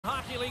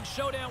opening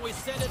showdown. We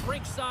send it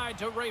ringside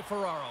to Ray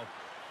Ferraro.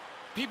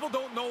 People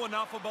don't know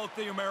enough about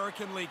the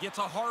American League. It's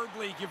a hard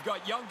league. You've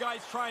got young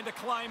guys trying to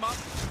climb up.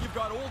 You've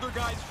got older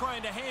guys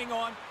trying to hang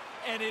on.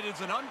 And it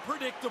is an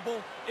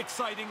unpredictable,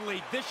 exciting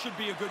league. This should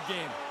be a good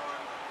game.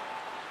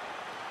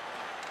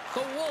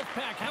 The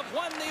Wolfpack have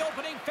won the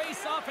opening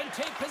face-off and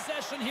take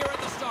possession here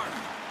at the start.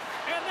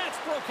 And that's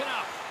broken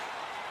up.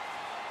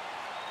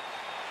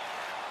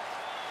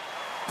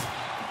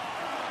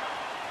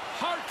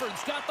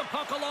 Hartford's got the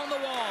puck along the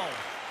wall.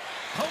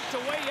 Poked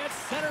away at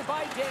center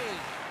by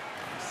Dave.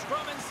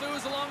 Scrum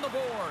ensues along the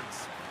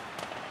boards.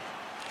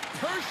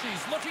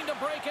 Hershey's looking to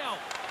break out.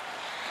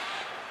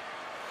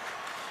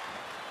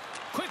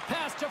 Quick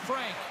pass to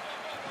Frank.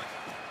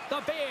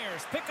 The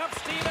Bears pick up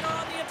steam and are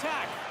on the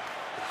attack.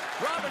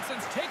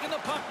 Robinson's taking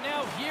the puck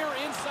now here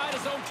inside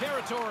his own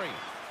territory.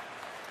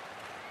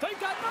 They've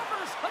got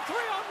numbers. A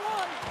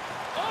 3-on-1.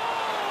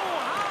 Oh,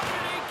 how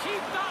did he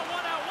keep that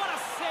one out? What a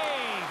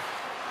save.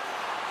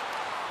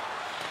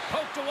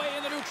 Poked away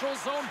in the neutral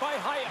zone by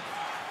Hyatt.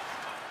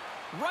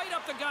 Right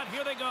up the gut.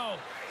 Here they go.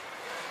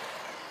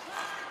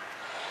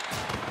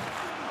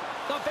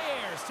 The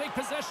Bears take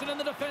possession in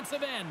the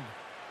defensive end.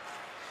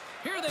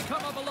 Here they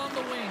come up along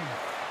the wing.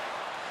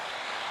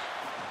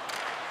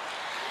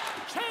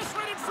 Chance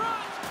right in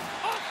front.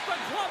 Off the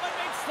glove and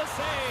makes the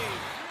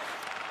save.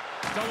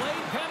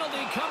 Delayed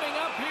penalty coming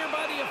up here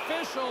by the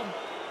official.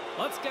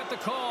 Let's get the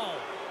call.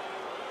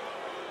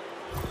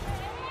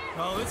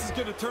 Well, this is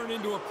going to turn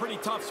into a pretty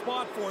tough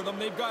spot for them.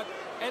 They've got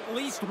at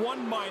least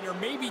one minor,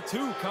 maybe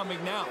two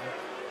coming now.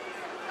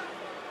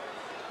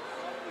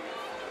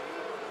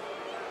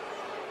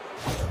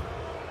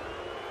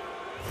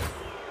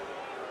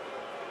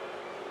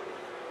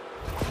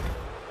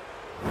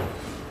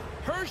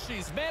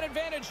 Hershey's man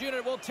advantage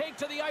unit will take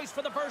to the ice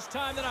for the first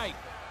time tonight.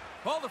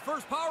 Well, the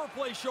first power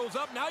play shows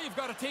up. Now you've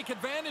got to take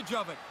advantage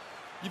of it.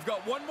 You've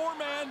got one more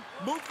man,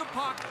 move the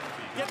puck,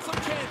 get some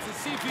chances,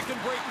 see if you can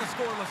break the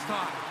scoreless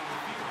tie.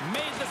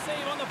 Made the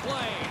save on the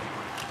play.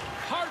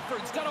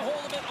 Hartford's got a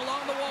hold of it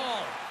along the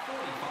wall.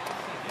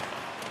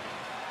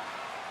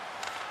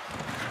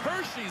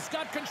 Hershey's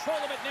got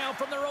control of it now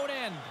from their own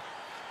end.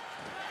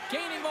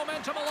 Gaining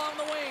momentum along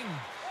the wing.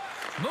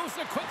 Moves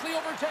it quickly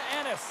over to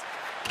Ennis.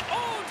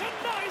 Oh,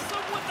 denies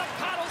him with the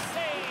paddle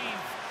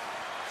save.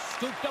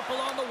 Scooped up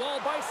along the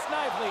wall by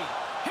Snively.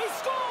 He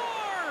scores!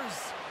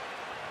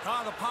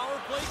 The power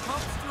play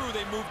comes through.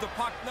 They move the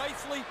puck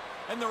nicely,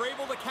 and they're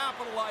able to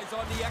capitalize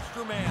on the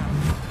extra man.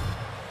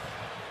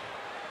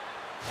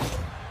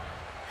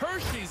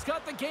 Hershey's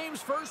got the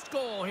game's first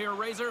goal here,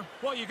 Razor.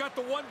 Well, you got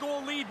the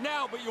one-goal lead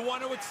now, but you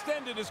want to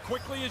extend it as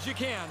quickly as you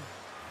can.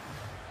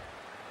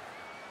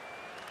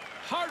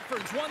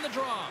 Hartford's won the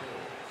draw.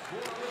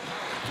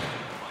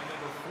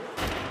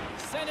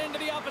 Sent into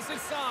the opposite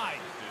side.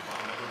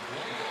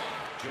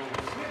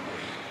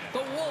 The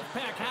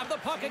Wolfpack have the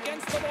puck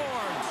against the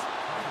boards.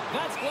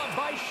 That's gloved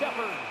by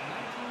Shepard.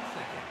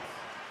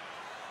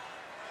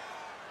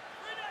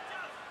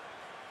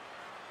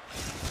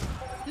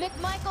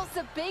 McMichael's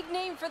a big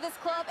name for this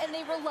club, and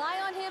they rely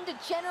on him to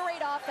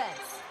generate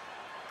offense.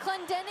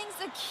 Clendenning's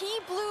a key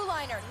blue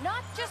liner,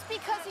 not just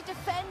because he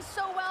defends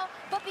so well,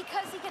 but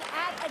because he can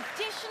add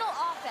additional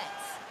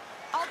offense.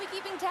 I'll be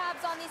keeping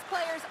tabs on these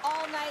players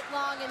all night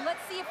long, and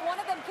let's see if one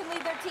of them can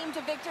lead their team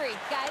to victory.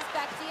 Guys,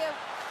 back to you.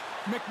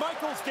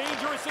 McMichael's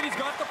dangerous, and he's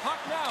got the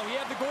puck now. He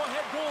had the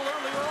go-ahead goal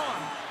earlier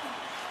on.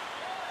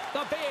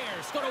 The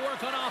Bears going to work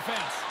on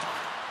offense.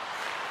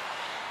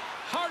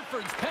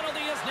 Hartford's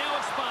penalty is now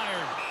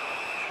expired.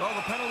 Well,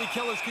 the penalty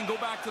killers can go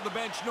back to the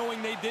bench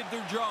knowing they did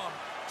their job.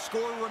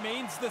 Score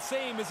remains the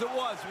same as it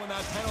was when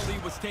that penalty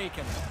was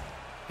taken.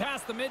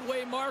 Past the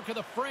midway mark of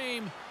the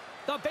frame,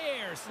 the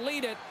Bears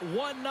lead it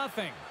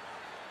 1-0.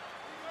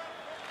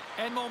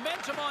 And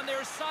momentum on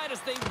their side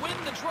as they win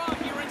the draw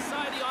here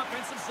inside the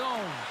offensive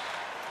zone.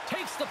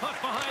 Takes the puck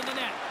behind the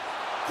net.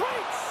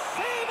 Great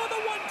save on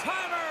the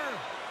one-timer!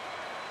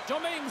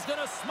 Domingue's going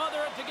to smother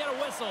it to get a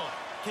whistle.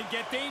 Can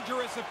get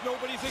dangerous if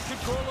nobody's in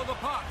control of the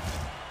puck.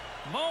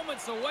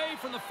 Moments away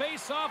from the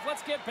face-off.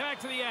 Let's get back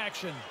to the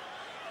action.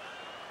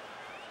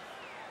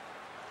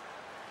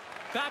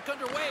 Back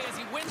underway as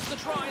he wins the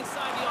draw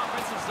inside the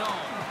offensive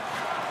zone.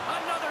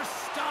 Another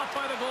stop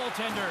by the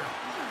goaltender.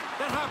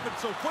 That happened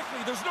so quickly,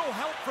 there's no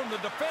help from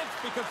the defense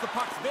because the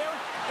puck's there,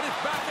 and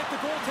it's back at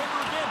the goaltender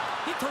again.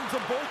 He turns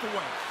them both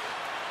away.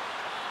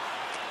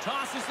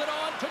 Tosses it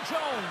on to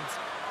Jones.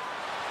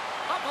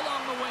 Up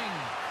along the wing.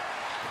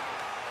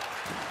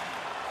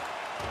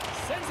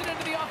 Sends it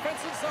into the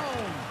offensive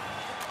zone.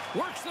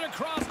 Works it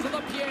across to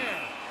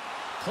LaPierre.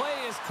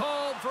 Play is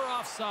called for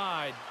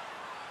offside.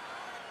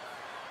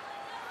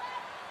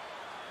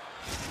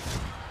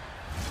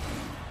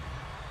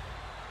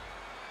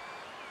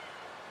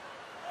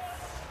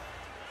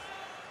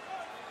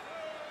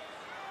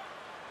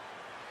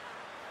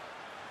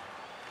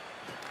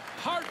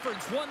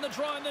 Hartford's won the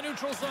draw in the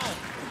neutral zone.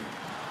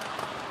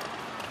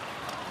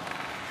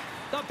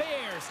 The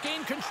Bears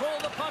gain control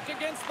of the puck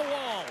against the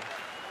wall.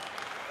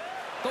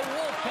 The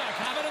Wolfpack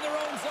have it in their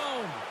own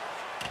zone.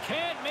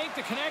 Can't make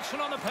make the connection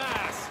on the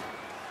pass.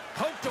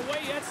 Poked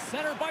away at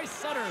center by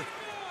Sutter.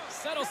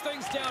 Settles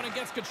things down and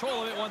gets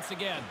control of it once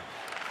again.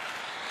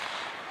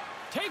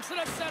 Takes it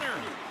at center.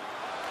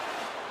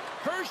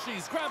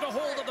 Hershey's grabbed a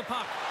hold of the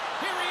puck.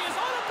 Here he is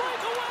on a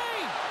breakaway.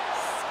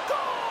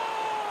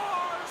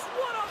 Scores!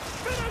 What a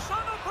finish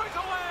on the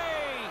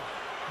breakaway!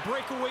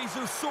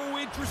 Breakaways are so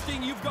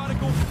interesting. You've got to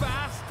go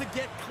fast to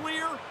get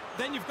clear.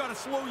 Then you've got to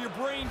slow your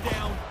brain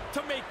down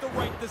to make the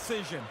right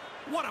decision.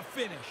 What a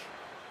finish.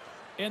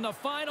 In the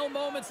final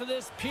moments of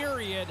this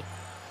period,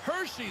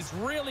 Hershey's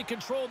really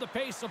controlled the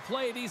pace of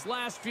play these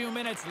last few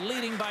minutes,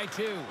 leading by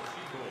 2.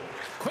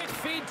 Quick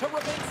feed to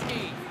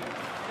Rabinski.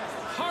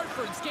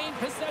 Hartford's gained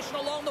possession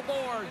along the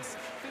boards.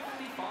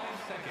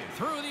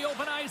 Through the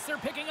open ice, they're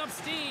picking up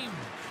steam.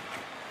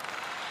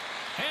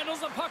 Handles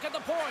the puck at the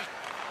point.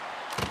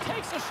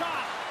 Takes a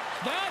shot.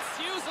 That's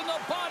using the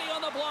body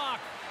on the block.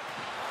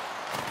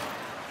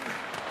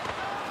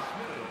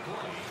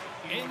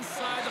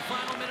 Inside the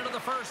final minute of the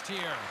first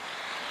here.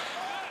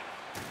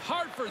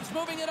 Hartford's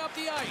moving it up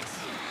the ice.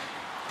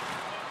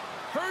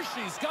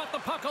 Hershey's got the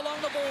puck along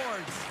the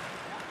boards.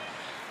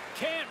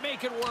 Can't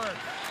make it work.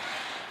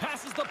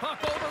 Passes the puck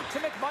over to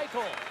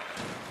McMichael.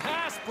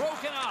 Pass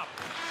broken up.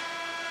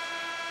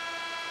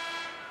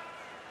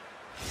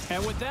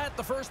 And with that,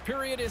 the first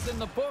period is in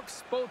the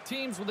books. Both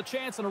teams with a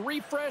chance and a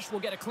refresh will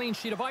get a clean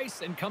sheet of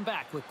ice and come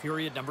back with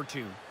period number 2.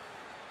 Hey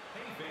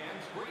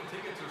fans, great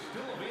tickets are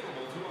still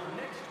available to our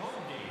next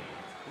home game.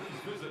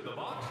 Please visit the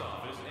box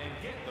office and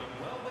get them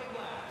while they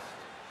last.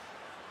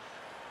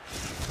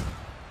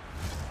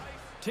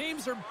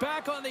 Teams are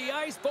back on the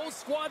ice. Both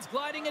squads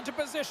gliding into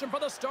position for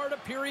the start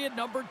of period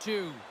number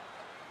 2.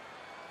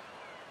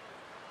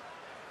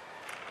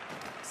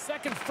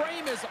 Second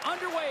frame is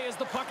underway as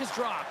the puck is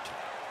dropped.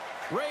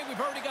 Ray,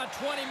 we've already got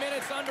 20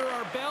 minutes under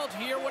our belt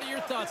here. What are your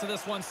thoughts of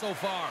this one so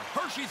far?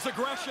 Hershey's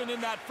aggression in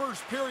that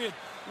first period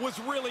was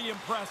really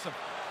impressive.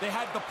 They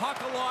had the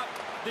puck a lot.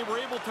 They were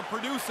able to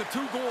produce a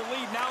 2-goal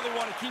lead. Now they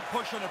want to keep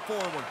pushing it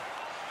forward.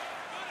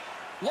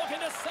 Looking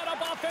to set up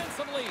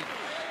offensively.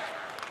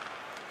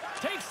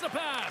 Takes the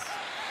pass.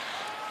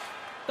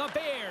 The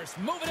Bears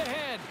moving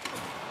ahead.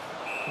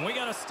 We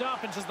got a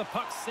stoppage as the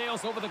puck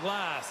sails over the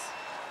glass.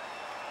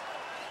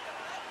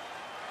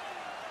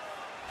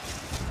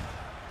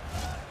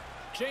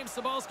 James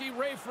Cybulski,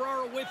 Ray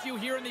Ferraro with you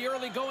here in the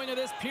early going of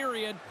this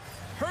period.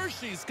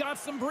 Hershey's got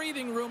some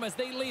breathing room as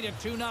they lead it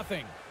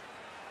 2-0.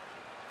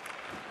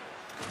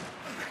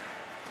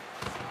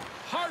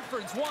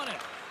 Hartford's won it.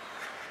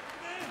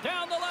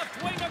 Down the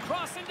left wing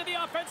across into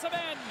the offensive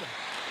end.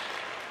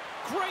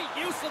 Great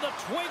use of the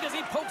twig as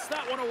he pokes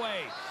that one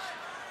away.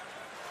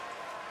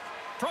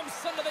 From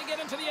center they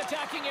get into the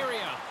attacking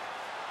area.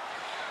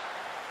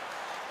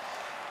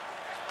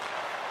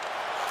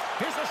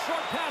 Here's a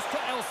short pass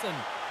to Elson.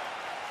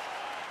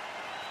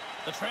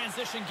 The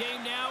transition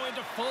game now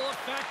into full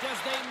effect as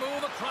they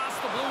move across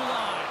the blue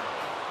line.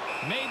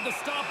 Made the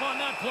stop on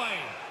that play.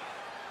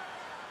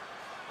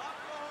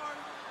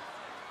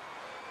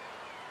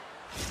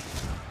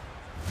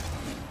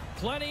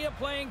 Plenty of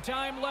playing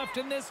time left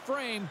in this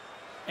frame,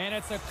 and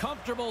it's a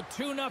comfortable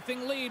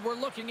 2-0 lead we're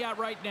looking at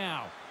right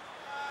now.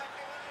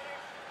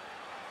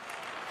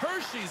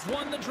 Hershey's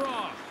won the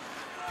draw.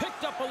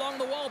 Picked up along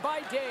the wall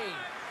by Day.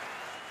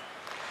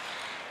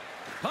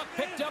 Puck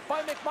picked up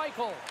by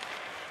McMichael.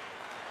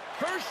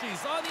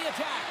 Hershey's on the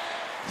attack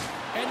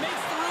and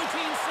makes the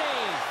routine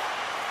save.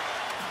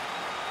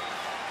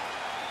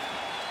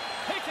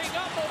 Picking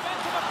up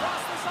momentum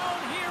across the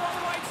zone here on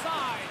the right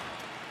side.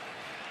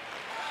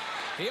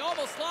 He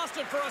almost lost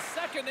it for a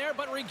second there,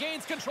 but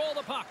regains control of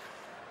the puck.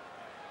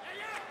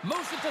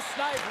 Moves it to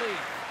Snively.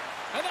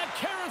 And that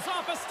carries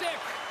off a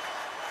stick.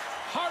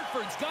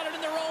 Hartford's got it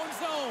in their own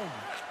zone.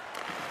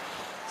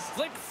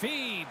 Slick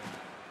feed.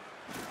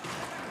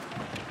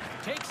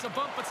 Takes a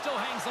bump, but still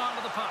hangs on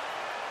to the puck.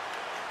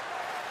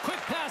 Quick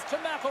pass to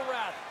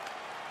McElrath.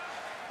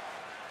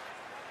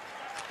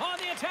 On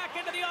the attack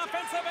into the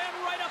offensive end,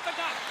 right up the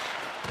gut.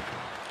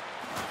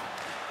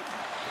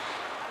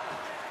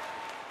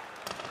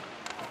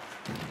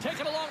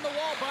 Taken along the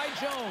wall by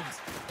Jones.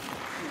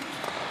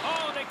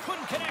 Oh, they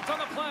couldn't connect on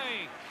the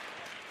play.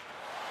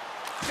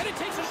 And he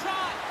takes a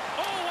shot.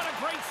 Oh, what a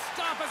great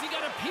stop as he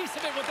got a piece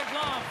of it with the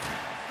glove.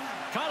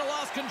 Kind of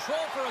lost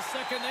control for a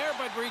second there,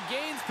 but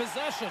regains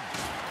possession.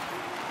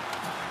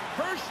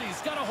 Hershey's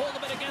got a hold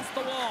of it against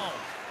the wall.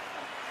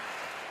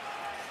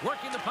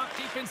 Working the puck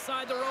deep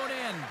inside their own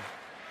end.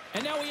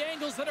 And now he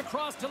angles it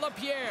across to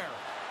LaPierre.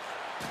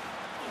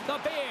 The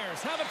Bears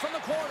have it from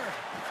the corner.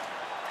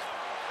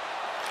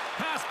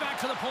 Pass back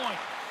to the point.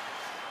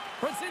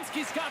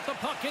 Brzezinski's got the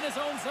puck in his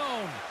own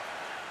zone.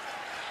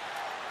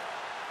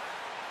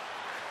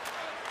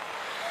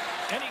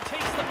 And he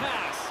takes the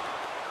pass.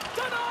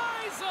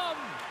 Denies him!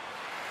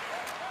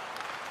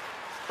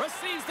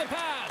 Receives the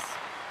pass.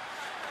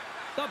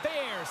 The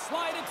Bears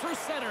slide it through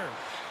center.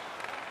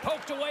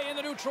 Poked away in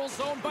the neutral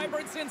zone by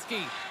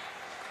Brzezinski.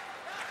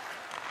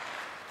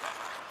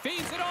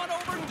 Feeds it on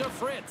over to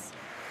Fritz.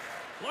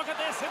 Look at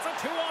this, it's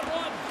a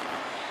 2-on-1.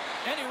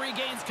 And he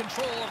regains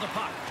control of the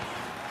puck.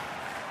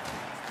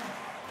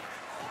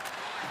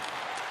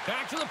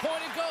 Back to the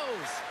point it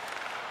goes.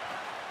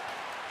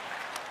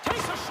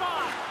 Takes a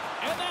shot,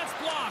 and that's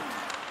blocked.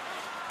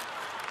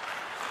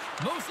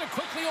 Moves it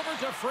quickly over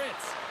to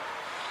Fritz.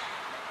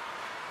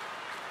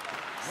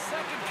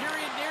 Second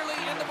period nearly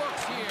in the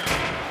books here.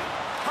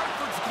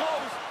 Hartford's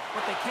close,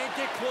 but they can't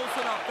get close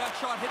enough. That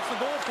shot hits the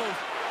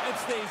goalpost and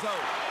stays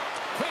out.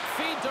 Quick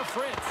feed to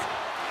Fritz.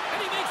 And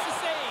he makes the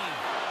save.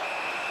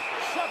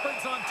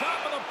 Shepard's on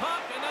top of the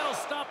puck, and that'll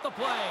stop the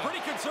play. Pretty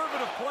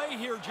conservative play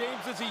here,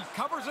 James, as he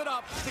covers it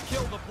up to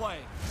kill the play.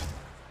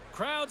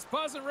 Crowd's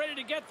buzzing, ready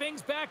to get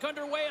things back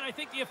underway, and I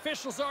think the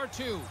officials are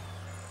too.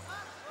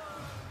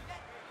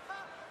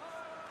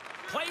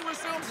 Play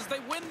resumes as they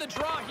win the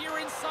draw here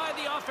inside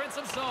the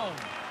offensive zone.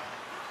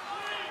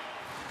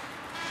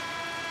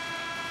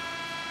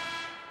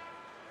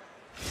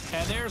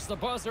 And there's the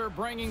buzzer,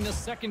 bringing the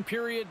second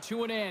period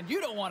to an end.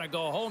 You don't want to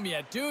go home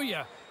yet, do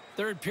you?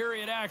 Third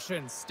period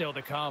action still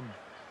to come.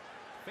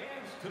 Fans,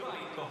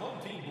 tonight, the home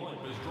team blimp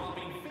is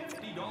dropping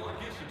 $50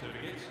 gift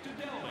certificates to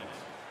Delman's.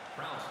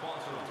 Proud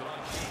sponsor of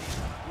tonight's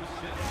game with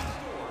 50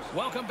 stores.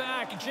 Welcome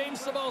back. James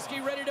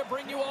Cebulski ready to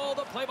bring you all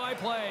the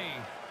play-by-play.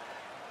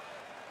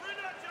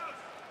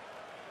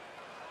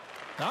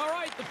 All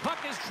right, the puck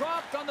is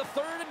dropped on the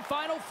third and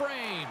final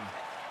frame.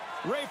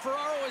 Ray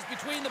Ferraro is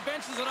between the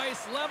benches at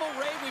ice level.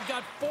 Ray, we've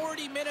got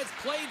 40 minutes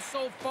played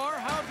so far.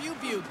 How have you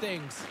viewed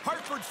things?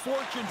 Hartford's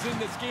fortunes in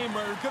this game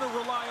are going to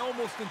rely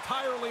almost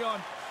entirely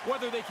on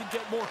whether they can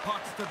get more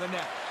pucks to the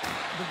net.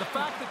 But the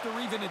fact that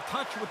they're even in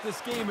touch with this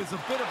game is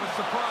a bit of a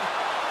surprise.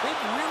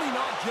 They've really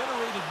not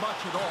generated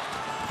much at all.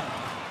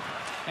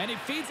 And he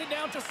feeds it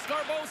down to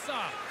Scarbosa.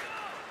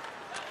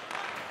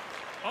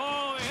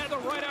 Oh, he had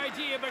the right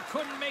idea, but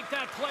couldn't make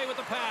that play with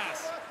the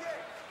pass.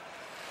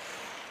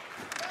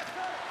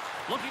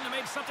 Looking to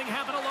make something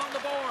happen along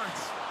the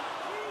boards.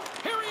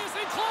 Here he is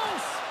in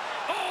close.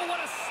 Oh, what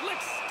a slick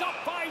stop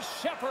by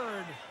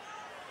Shepard.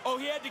 Oh,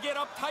 he had to get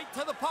up tight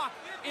to the puck.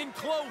 In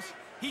close,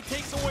 he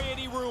takes away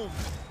any room.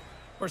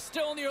 We're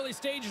still in the early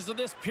stages of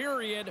this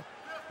period.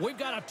 We've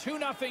got a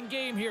 2-0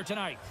 game here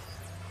tonight.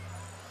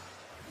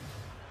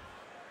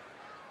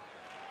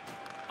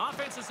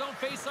 Offensive zone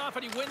face-off,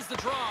 and he wins the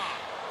draw.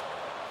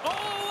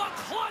 Oh, a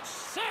clutch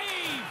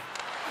save!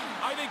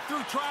 I think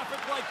through traffic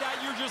like that,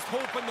 you're just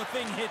hoping the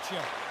thing hits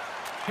you.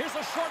 Here's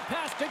a short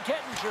pass to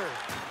Gettinger.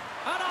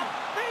 And a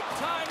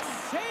big-time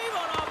save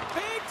on a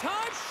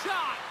big-time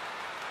shot.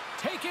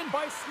 Taken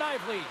by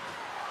Snively.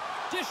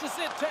 Dishes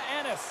it to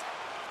Ennis.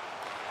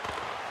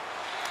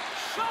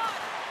 Shot!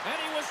 And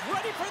he was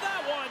ready for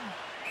that one.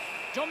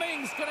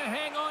 Domingue's going to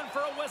hang on for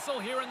a whistle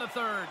here in the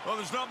third. Well,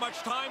 there's not much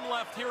time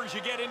left here as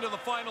you get into the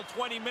final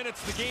 20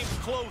 minutes. The game's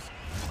close.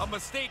 A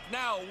mistake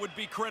now would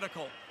be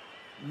critical.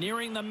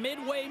 Nearing the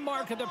midway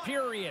mark of the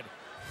period,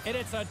 and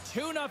it's a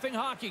 2-0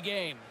 hockey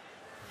game.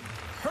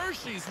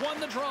 Hershey's won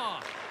the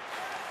draw.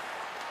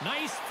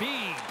 Nice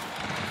feed.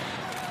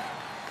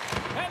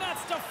 And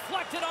that's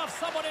deflected off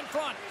someone in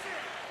front.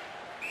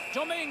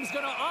 Domingue's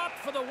going to opt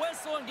for the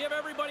whistle and give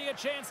everybody a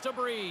chance to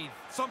breathe.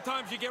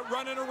 Sometimes you get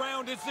running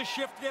around as the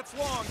shift gets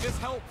long. This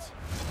helps.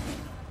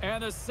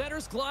 And the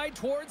centers glide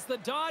towards the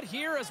dot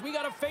here as we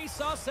got a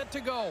face-off set to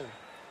go.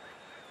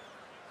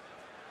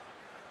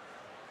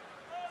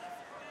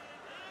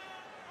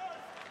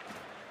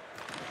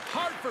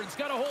 Hartford's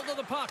got a hold of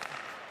the puck.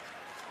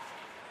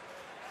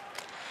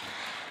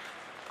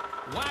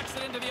 Whacks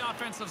it into the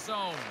offensive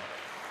zone.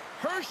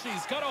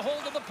 Hershey's got a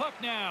hold of the puck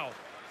now.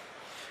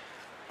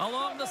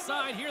 Along the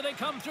side, here they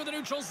come through the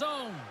neutral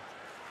zone.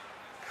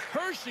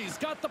 Hershey's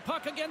got the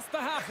puck against the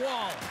half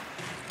wall.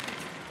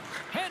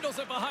 Handles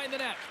it behind the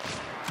net.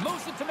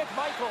 Moves it to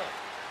McMichael.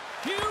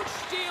 Huge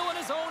steal in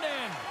his own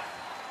end.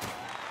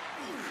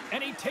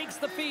 And he takes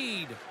the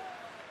feed.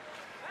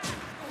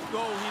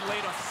 Oh, he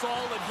laid a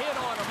solid hit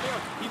on him there.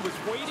 He was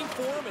waiting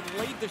for him and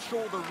laid the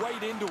shoulder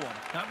right into him.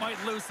 That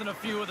might loosen a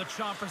few of the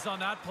chompers on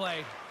that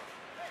play.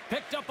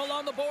 Picked up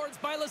along the boards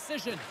by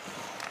Lecision.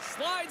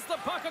 Slides the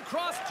puck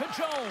across to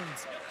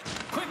Jones.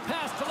 Quick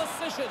pass to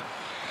Lecision.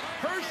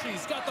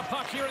 Hershey's got the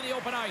puck here in the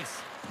open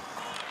ice.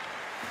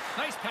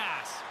 Nice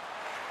pass.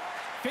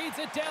 Feeds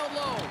it down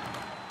low.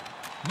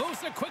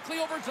 Moves it quickly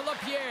over to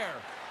LaPierre.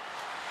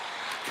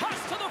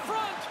 Cuts to the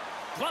front.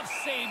 Glove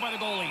saved by the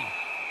goalie.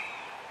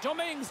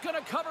 Domingue's going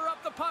to cover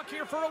up the puck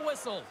here for a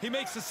whistle. He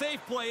makes a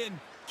safe play and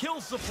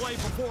kills the play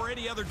before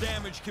any other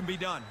damage can be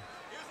done.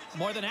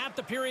 More than half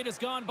the period has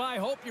gone by.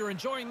 Hope you're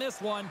enjoying this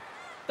one.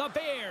 The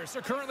Bears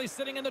are currently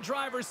sitting in the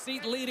driver's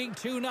seat, leading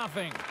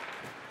 2-0.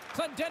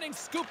 Clendenning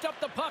scooped up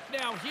the puck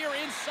now here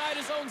inside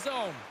his own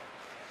zone.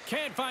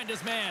 Can't find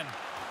his man.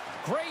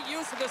 Great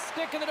use of the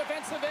stick in the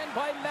defensive end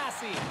by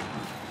Massey.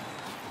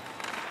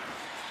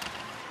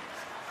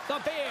 The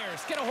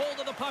Bears get a hold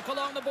of the puck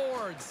along the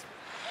boards.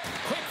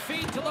 Quick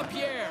feed to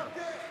LaPierre.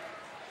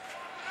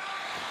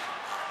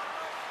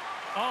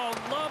 Oh,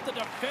 love the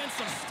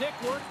defensive stick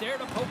work there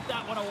to poke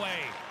that one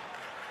away.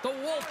 The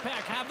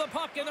Wolfpack have the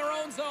puck in their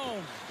own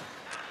zone.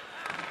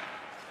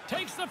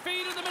 Takes the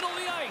feed in the middle of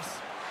the ice.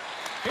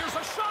 Here's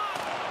a shot.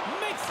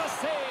 Makes a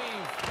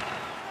save.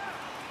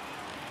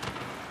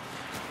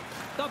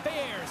 The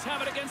Bears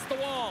have it against the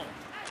wall.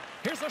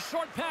 Here's a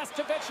short pass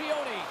to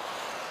Vecchione.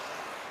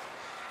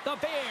 The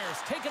Bears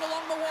take it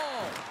along the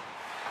wall.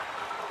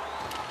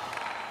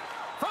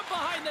 From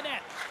behind the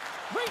net.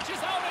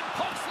 Reaches out and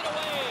pokes it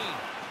away.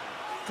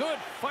 Good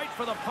fight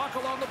for the puck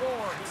along the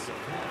boards.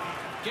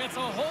 Gets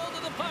a hold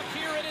of the puck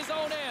here in his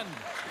own end.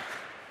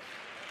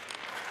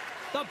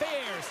 The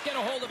Bears get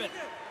a hold of it.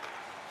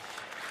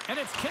 And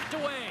it's kicked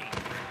away.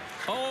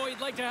 Oh, he'd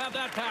like to have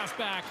that pass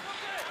back.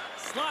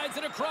 Slides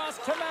it across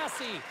to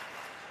Massey.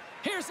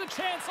 Here's a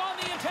chance on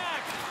the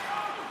attack.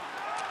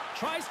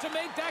 Tries to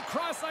make that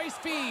cross-ice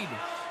feed.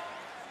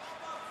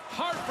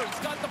 Hartford's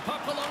got the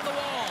puck along the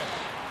wall.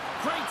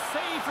 Great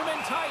save from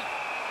in tight.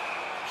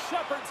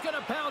 Shepard's going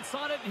to bounce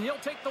on it, and he'll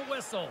take the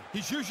whistle.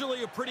 He's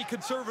usually a pretty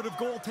conservative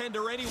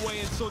goaltender anyway,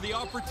 and so the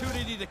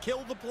opportunity to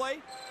kill the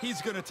play,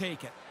 he's going to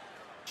take it.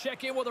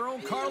 Check in with our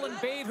own Carlin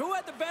Bade, who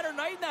had the better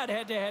night in that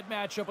head-to-head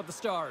matchup with the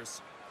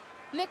Stars.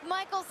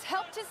 McMichael's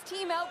helped his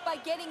team out by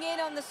getting in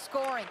on the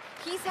scoring.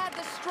 He's had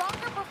the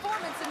stronger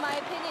performance, in my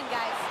opinion,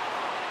 guys.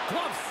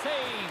 Glove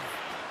save.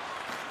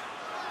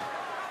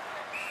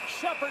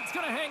 Shepard's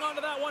going to hang on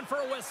to that one for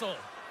a whistle.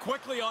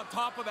 Quickly on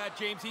top of that,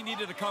 James, he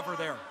needed a cover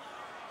there.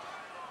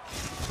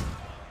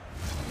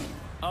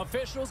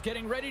 Officials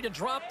getting ready to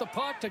drop the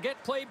puck to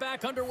get play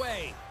back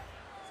underway.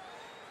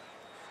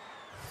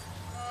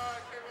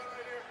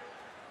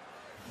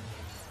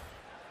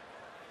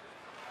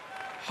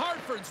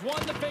 Hartford's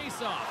won the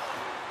faceoff.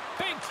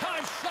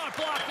 Big-time shot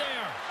block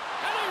there.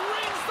 And he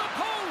rings the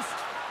post.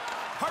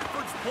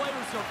 Hartford's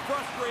players are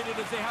frustrated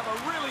as they have a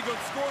really good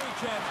scoring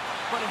chance,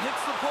 but it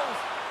hits the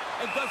post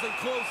and doesn't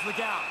close the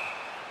gap.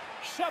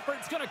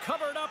 Shepard's going to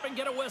cover it up and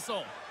get a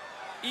whistle.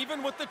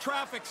 Even with the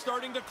traffic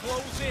starting to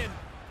close in,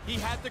 he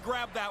had to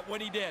grab that when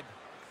he did.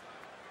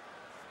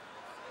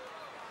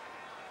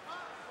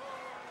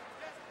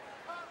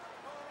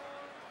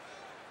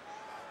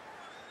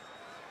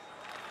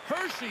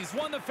 Hershey's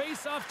won the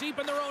faceoff deep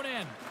in their own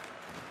end.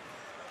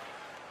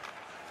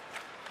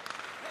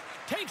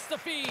 Takes the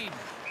feed.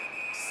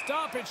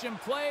 Stoppage in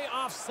play,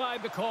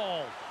 offside the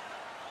call.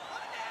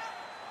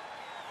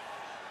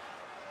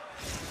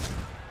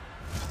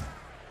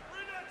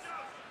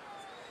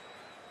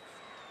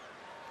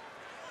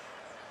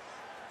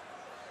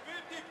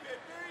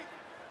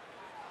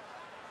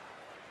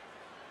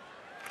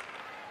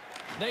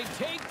 They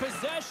take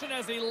possession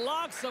as he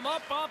locks him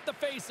up off the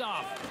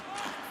faceoff.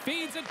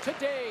 Feeds it to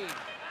Dave.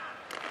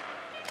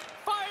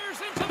 Fires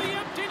into the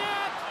empty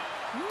net.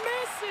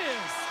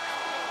 Misses.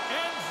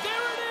 And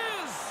there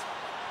it is.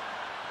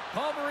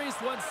 Paul Maurice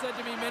once said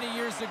to me many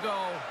years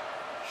ago,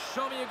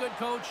 show me a good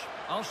coach,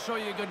 I'll show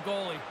you a good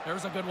goalie.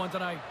 There's a good one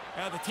tonight.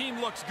 The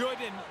team looks good,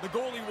 and the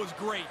goalie was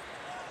great.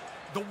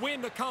 The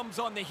win comes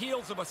on the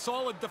heels of a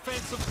solid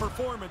defensive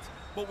performance,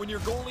 but when your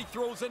goalie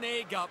throws an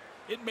egg up,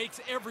 it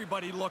makes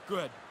everybody look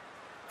good.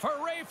 For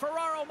Ray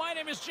Ferraro, my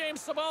name is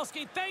James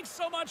Cybulski. Thanks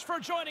so much for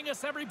joining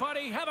us,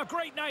 everybody. Have a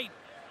great night.